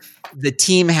 So the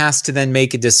team has to then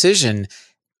make a decision.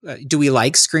 Do we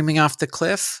like screaming off the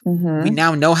cliff? Mm-hmm. We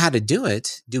now know how to do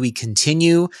it. Do we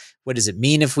continue? What does it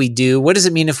mean if we do? What does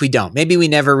it mean if we don't? Maybe we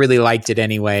never really liked it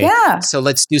anyway. Yeah. So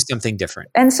let's do something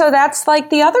different. And so that's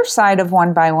the other side of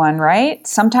one by one, right?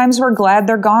 Sometimes we're glad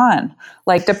they're gone.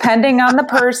 Depending on the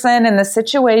person and the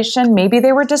situation, maybe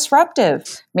they were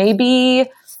disruptive. Maybe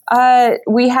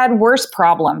we had worse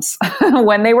problems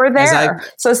when they were there.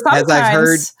 So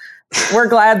sometimes we're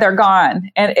glad they're gone.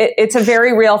 And it's a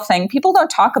very real thing. People don't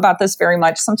talk about this very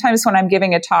much. Sometimes when I'm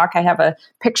giving a talk, I have a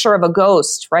picture of a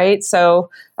ghost, right? So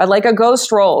like a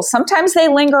ghost roll. Sometimes they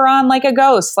linger on like a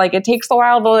ghost. Like it takes a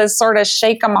while to sort of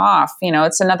shake them off.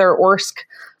 It's another Orsk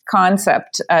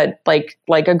concept, like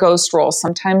a ghost roll.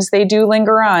 Sometimes they do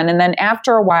linger on. And then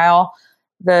after a while,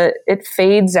 it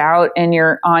fades out and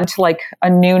you're on to like a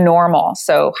new normal.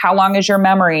 So how long is your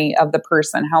memory of the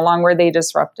person? How long were they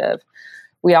disruptive?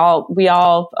 We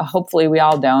all, hopefully we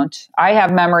all don't. I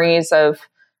have memories of,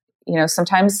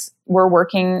 sometimes we're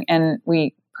working and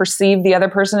we perceive the other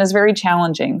person as very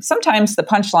challenging. Sometimes the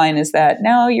punchline is that,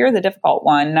 no, you're the difficult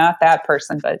one, not that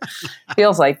person, but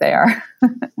feels like they are.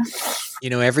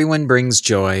 Everyone brings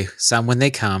joy, some when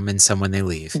they come and some when they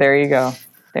leave. There you go.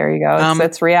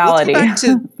 That's reality.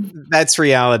 That's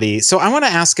reality. So I want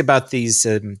to ask about these,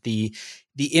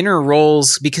 the inner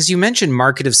roles, because you mentioned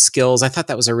market of skills. I thought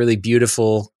that was a really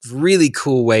beautiful, really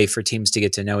cool way for teams to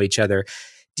get to know each other.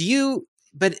 Do you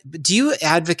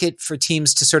advocate for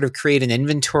teams to sort of create an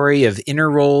inventory of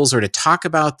inner roles or to talk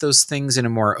about those things in a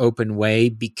more open way?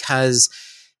 Because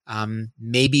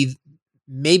maybe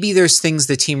there's things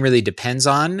the team really depends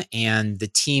on, and the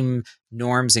team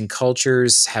norms and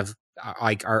cultures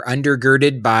are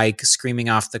undergirded by screaming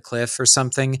off the cliff or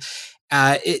something.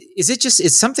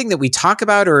 Is something that we talk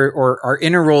about, or are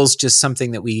inner roles just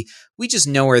something that we just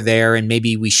know are there and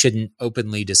maybe we shouldn't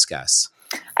openly discuss?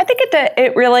 I think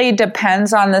it really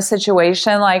depends on the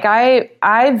situation. Like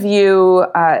I view,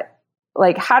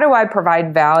 like, how do I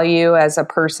provide value as a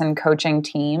person coaching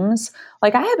teams?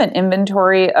 Like I have an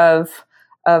inventory of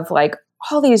like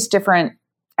all these different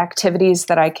activities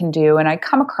that I can do, and I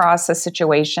come across a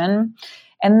situation,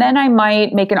 and then I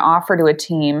might make an offer to a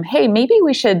team. Hey, maybe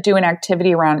we should do an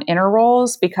activity around inner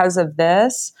roles because of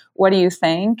this. What do you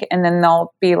think? And then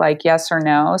they'll be like, yes or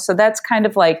no. So that's kind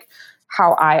of like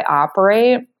how I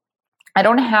operate. I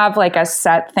don't have like a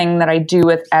set thing that I do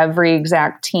with every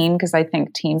exact team, because I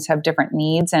think teams have different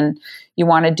needs and you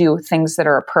want to do things that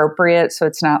are appropriate. So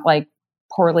it's not like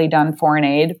poorly done foreign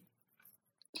aid.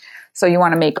 So you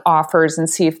want to make offers and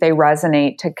see if they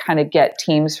resonate to kind of get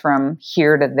teams from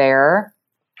here to there.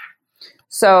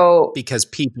 So because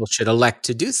people should elect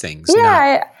to do things.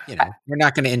 Yeah. We're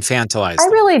not going to infantilize I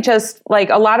them. really just like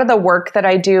a lot of the work that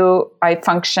I do, I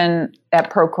function at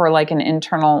Procore like an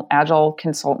internal agile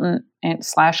consultant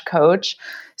 / coach.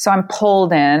 So I'm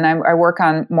pulled in. I work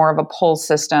on more of a pull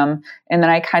system, and then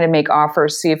I kind of make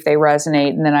offers, see if they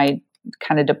resonate, and then I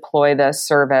kind of deploy the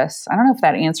service. I don't know if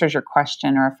that answers your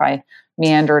question or if I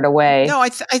meandered away. No, I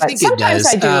think it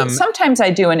does. Sometimes I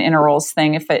do an inner roles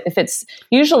thing if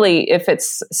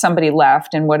it's somebody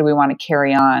left and what do we want to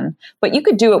carry on. But you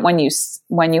could do it when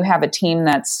you have a team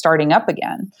that's starting up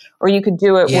again, or you could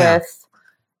do it with,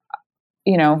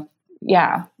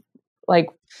 like.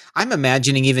 I'm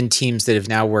imagining even teams that have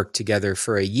now worked together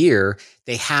for a year,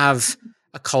 they have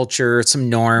a culture, some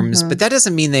norms, but that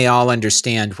doesn't mean they all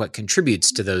understand what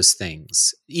contributes to those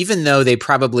things. Even though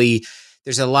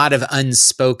there's a lot of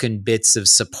unspoken bits of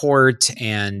support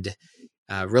and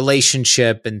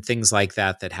relationship and things like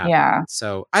that happen. Yeah.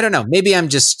 So I don't know. Maybe I'm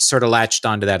just sort of latched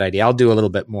onto that idea. I'll do a little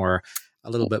bit more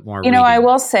reading. I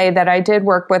will say that I did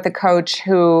work with a coach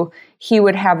who he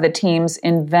would have the teams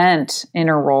invent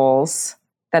inner roles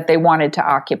that they wanted to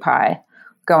occupy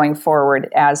going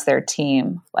forward as their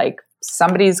team. Like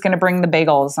somebody's going to bring the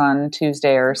bagels on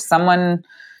Tuesday, or someone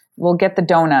will get the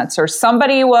donuts, or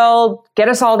somebody will get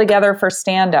us all together for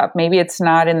stand-up. Maybe it's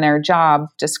not in their job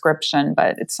description,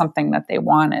 but it's something that they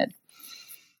wanted.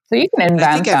 So you can invent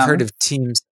I think them. I've heard of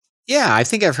teams. Yeah, I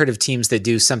think I've heard of teams that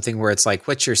do something where it's like,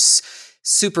 what's your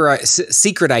super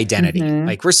secret identity?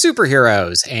 Like we're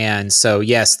superheroes. And so,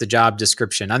 yes, the job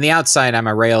description. On the outside, I'm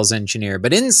a Rails engineer,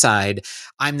 but inside,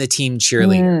 I'm the team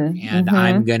cheerleader. And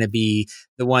I'm going to be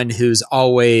the one who's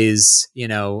always,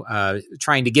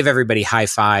 trying to give everybody high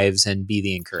fives and be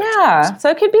the encourager. Yeah. So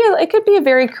it could be a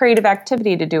very creative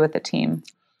activity to do with the team.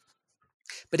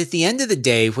 But at the end of the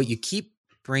day, what you keep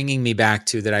bringing me back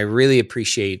to that I really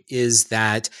appreciate is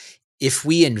that if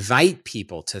we invite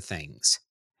people to things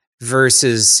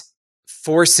versus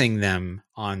forcing them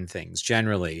on things,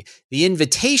 generally, the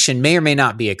invitation may or may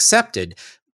not be accepted,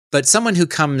 but someone who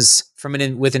comes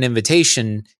with an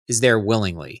invitation is there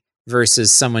willingly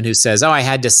versus someone who says, oh, I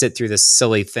had to sit through this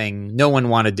silly thing. No one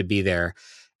wanted to be there.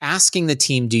 Asking the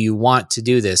team, do you want to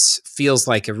do this, feels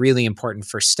like a really important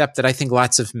first step that I think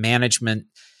lots of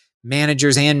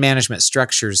managers and management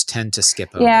structures tend to skip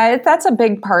over. Yeah, that's a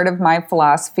big part of my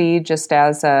philosophy just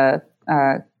as a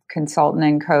consultant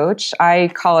and coach.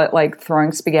 I call it like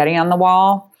throwing spaghetti on the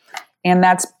wall. And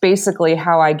that's basically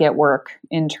how I get work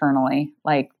internally.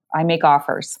 Like, I make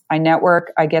offers, I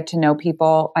network, I get to know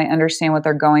people, I understand what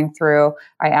they're going through,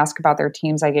 I ask about their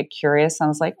teams, I get curious. I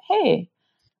was like, hey,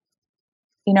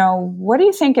 what do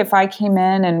you think if I came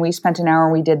in and we spent an hour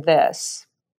and we did this?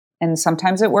 And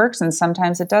sometimes it works and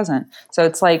sometimes it doesn't. So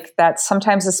it's like that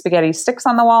sometimes the spaghetti sticks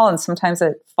on the wall and sometimes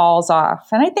it falls off.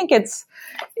 And I think it's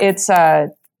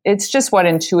just what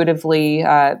intuitively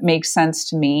makes sense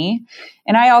to me.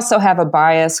 And I also have a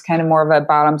bias, kind of more of a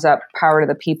bottoms up, power to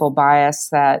the people bias,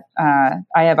 that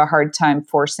I have a hard time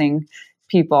forcing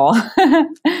people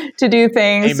to do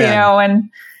things, Amen. and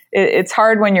it's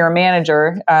hard when you're a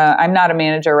manager. I'm not a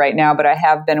manager right now, but I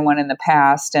have been one in the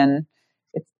past. And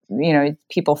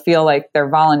people feel like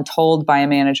they're voluntold by a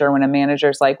manager when a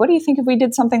manager's like, what do you think if we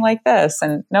did something like this?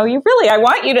 And no, I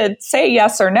want you to say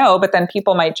yes or no, but then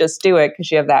people might just do it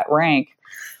because you have that rank.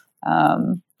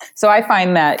 So I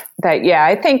find that,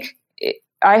 I think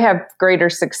I have greater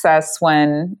success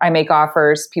when I make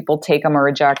offers, people take them or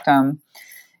reject them.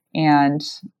 And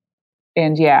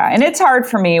it's hard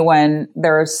for me when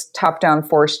there's top-down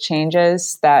forced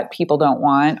changes that people don't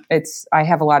want. I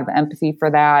have a lot of empathy for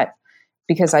that,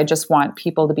 because I just want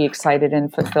people to be excited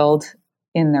and fulfilled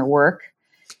in their work.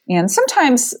 And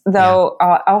sometimes, though,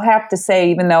 I'll have to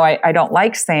say, even though I don't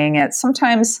like saying it,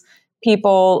 sometimes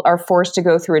people are forced to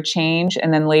go through a change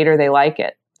and then later they like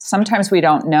it. Sometimes we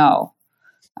don't know.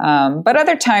 But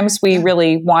other times we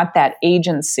really want that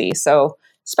agency. So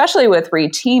especially with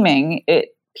reteaming,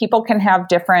 people can have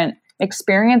different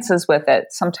experiences with it.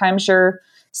 Sometimes you're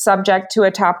subject to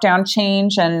a top-down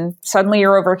change and suddenly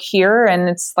you're over here and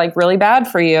it's like really bad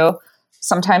for you.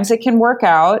 Sometimes it can work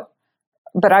out,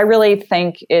 but I really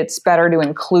think it's better to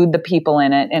include the people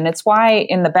in it. And it's why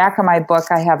in the back of my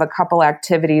book, I have a couple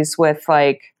activities with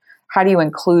like, how do you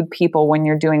include people when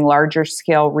you're doing larger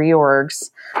scale reorgs?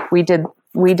 We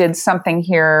did something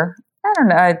here, I don't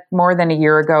know, more than a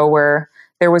year ago, where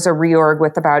there was a reorg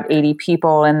with about 80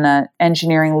 people, and the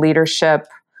engineering leadership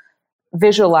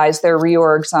visualized their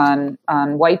reorgs on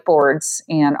whiteboards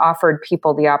and offered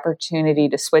people the opportunity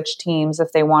to switch teams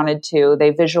if they wanted to. They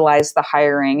visualized the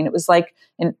hiring, and it was like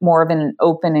more of an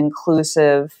open,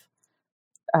 inclusive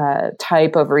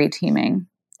type of reteaming.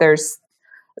 There's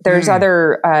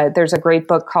a great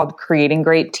book called Creating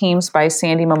Great Teams by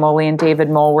Sandy Mamoli and David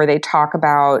Mole, where they talk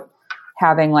about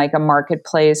having like a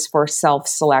marketplace for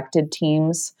self-selected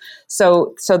teams.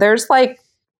 So there's like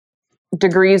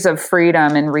degrees of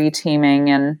freedom in reteaming,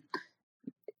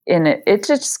 and it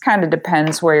just kind of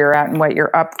depends where you're at and what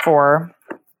you're up for.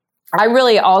 I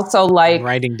really also like I'm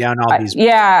writing down all these.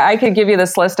 Yeah, I could give you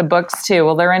this list of books too.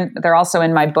 Well, they're also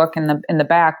in my book in the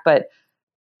back, but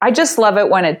I just love it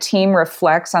when a team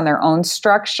reflects on their own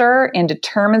structure and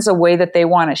determines a way that they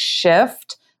want to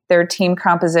shift their team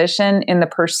composition in the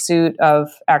pursuit of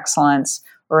excellence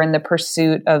or in the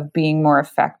pursuit of being more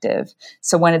effective.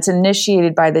 So when it's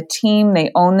initiated by the team,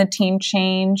 they own the team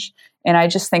change. And I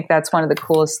just think that's one of the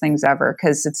coolest things ever,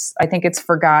 because I think it's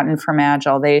forgotten from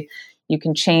Agile. You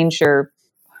can change the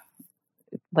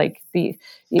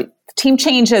team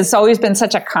change has always been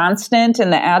such a constant in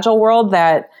the Agile world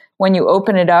that when you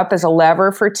open it up as a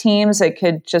lever for teams, it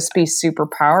could just be super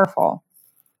powerful.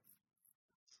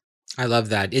 I love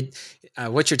that.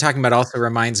 What you're talking about also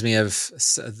reminds me of,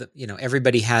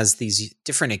 everybody has these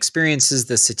different experiences.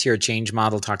 The Satir change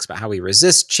model talks about how we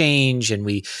resist change and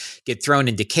we get thrown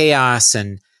into chaos.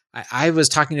 And I was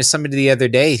talking to somebody the other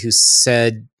day who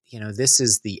said, this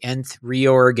is the nth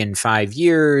reorg in 5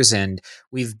 years, and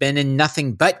we've been in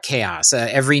nothing but chaos.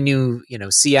 Every new,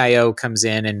 CIO comes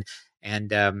in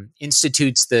and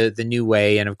institutes the new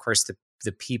way. And of course,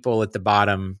 the people at the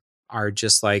bottom are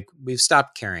just like, we've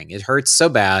stopped caring. It hurts so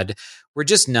bad. We're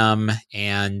just numb.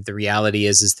 And the reality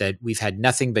is that we've had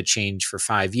nothing but change for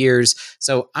 5 years.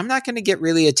 So I'm not going to get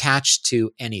really attached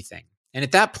to anything. And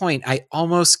at that point, I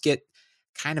almost get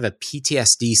kind of a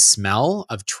PTSD smell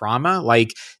of trauma.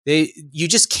 Like you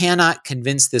just cannot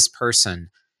convince this person.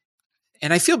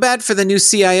 And I feel bad for the new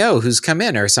CIO who's come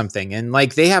in or something. And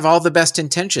like they have all the best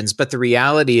intentions. But the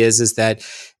reality is that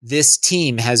this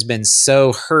team has been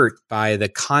so hurt by the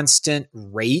constant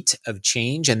rate of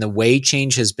change and the way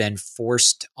change has been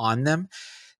forced on them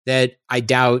that I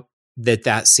doubt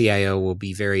that CIO will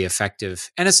be very effective.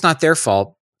 And it's not their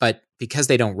fault, but because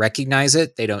they don't recognize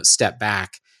it, they don't step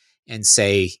back and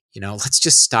say, let's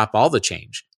just stop all the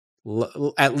change.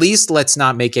 At least let's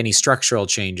not make any structural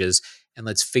changes. And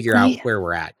let's figure out where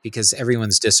we're at, because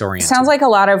everyone's disoriented. Sounds like a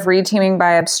lot of reteaming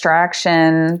by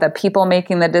abstraction. The people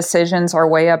making the decisions are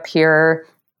way up here.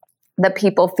 that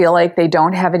people feel like they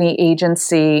don't have any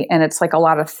agency, and it's like a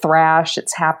lot of thrash.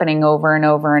 It's happening over and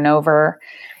over and over.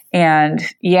 And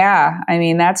yeah, I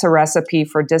mean, that's a recipe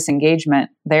for disengagement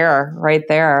there, right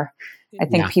there. I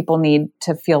think people need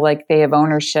to feel like they have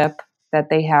ownership, that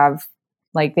they have,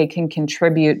 like they can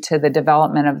contribute to the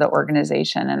development of the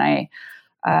organization. And I,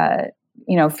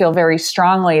 feel very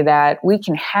strongly that we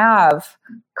can have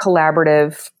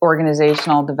collaborative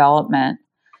organizational development,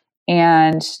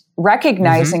 and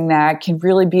recognizing that can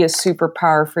really be a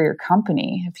superpower for your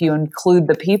company if you include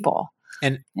the people.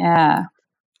 And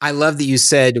I love that you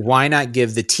said, why not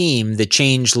give the team the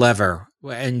change lever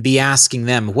and be asking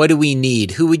them, what do we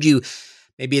need? Who would you,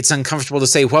 maybe it's uncomfortable to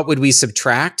say, what would we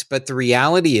subtract? But the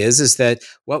reality is that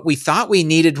what we thought we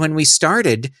needed when we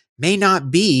started may not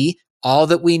be all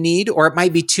that we need, or it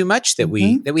might be too much that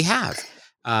we have.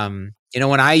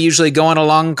 When I usually go on a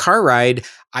long car ride,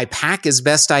 I pack as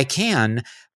best I can,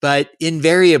 but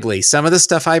invariably some of the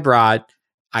stuff I brought,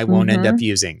 I won't end up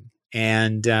using.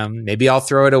 And maybe I'll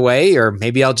throw it away, or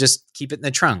maybe I'll just keep it in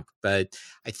the trunk. But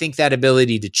I think that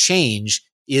ability to change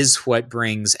is what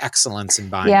brings excellence in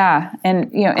buying. Yeah.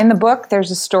 And, in the book, there's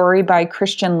a story by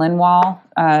Christian Linwall,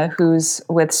 who's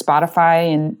with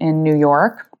Spotify in New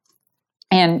York.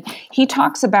 And he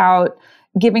talks about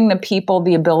giving the people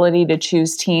the ability to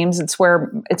choose teams. It's where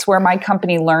my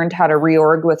company learned how to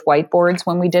reorg with whiteboards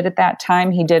when we did it that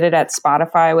time. He did it at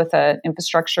Spotify with an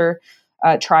infrastructure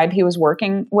tribe he was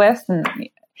working with. And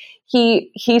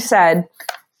he said,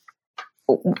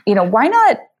 why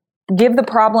not give the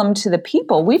problem to the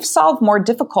people? We've solved more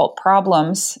difficult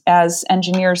problems as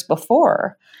engineers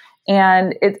before.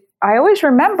 And I always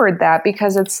remembered that,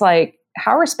 because it's like,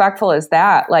 how respectful is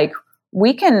that? Like,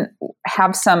 we can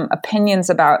have some opinions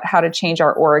about how to change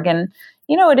our org, and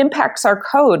it impacts our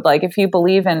code. Like, if you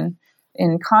believe in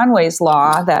Conway's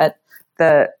law that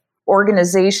the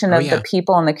organization of the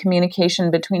people and the communication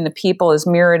between the people is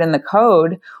mirrored in the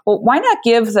code, well, why not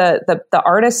give the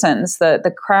artisans,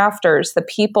 the crafters, the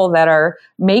people that are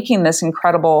making this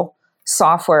incredible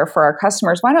software for our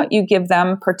customers, why don't you give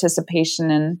them participation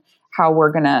in how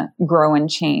we're going to grow and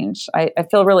change? I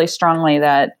feel really strongly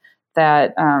that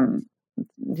to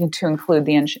include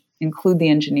the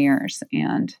engineers,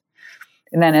 and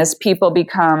then as people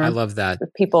become, I love that.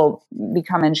 If people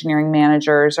become engineering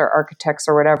managers or architects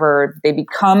or whatever, they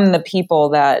become the people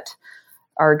that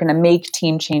are going to make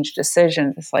team change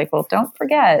decisions. It's like, well, don't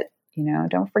forget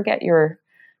you're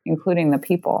including the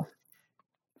people.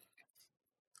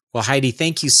 Well, Heidi,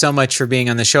 thank you so much for being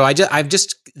on the show.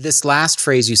 This last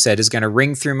phrase you said is going to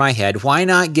ring through my head. Why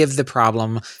not give the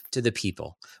problem to the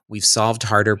people? We've solved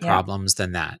harder problems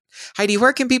than that. Heidi,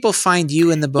 where can people find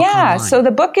you in the book online? So the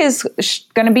book is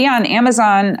going to be on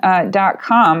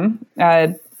Amazon.com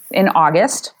in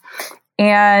August.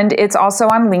 And it's also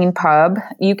on LeanPub.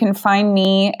 You can find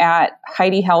me at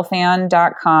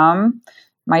HeidiHealthand.com.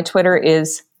 My Twitter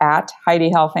is at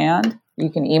HeidiHealthand. You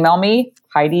can email me,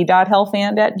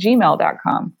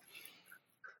 Heidi.Healthand@gmail.com.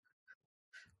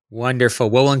 Wonderful.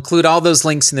 We'll include all those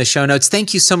links in the show notes.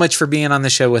 Thank you so much for being on the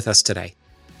show with us today.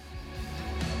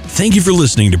 Thank you for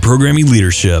listening to Programming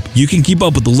Leadership. You can keep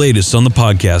up with the latest on the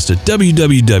podcast at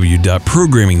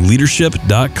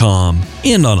www.programmingleadership.com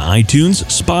and on iTunes,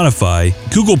 Spotify,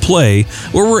 Google Play,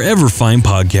 or wherever fine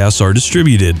podcasts are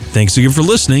distributed. Thanks again for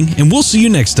listening, and we'll see you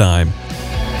next time.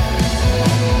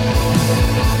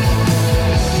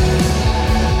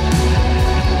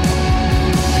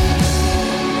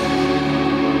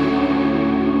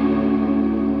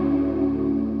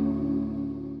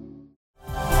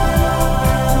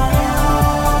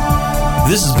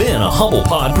 This has been a Humble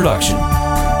Pod production.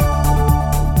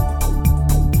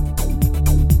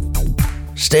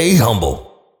 Stay humble.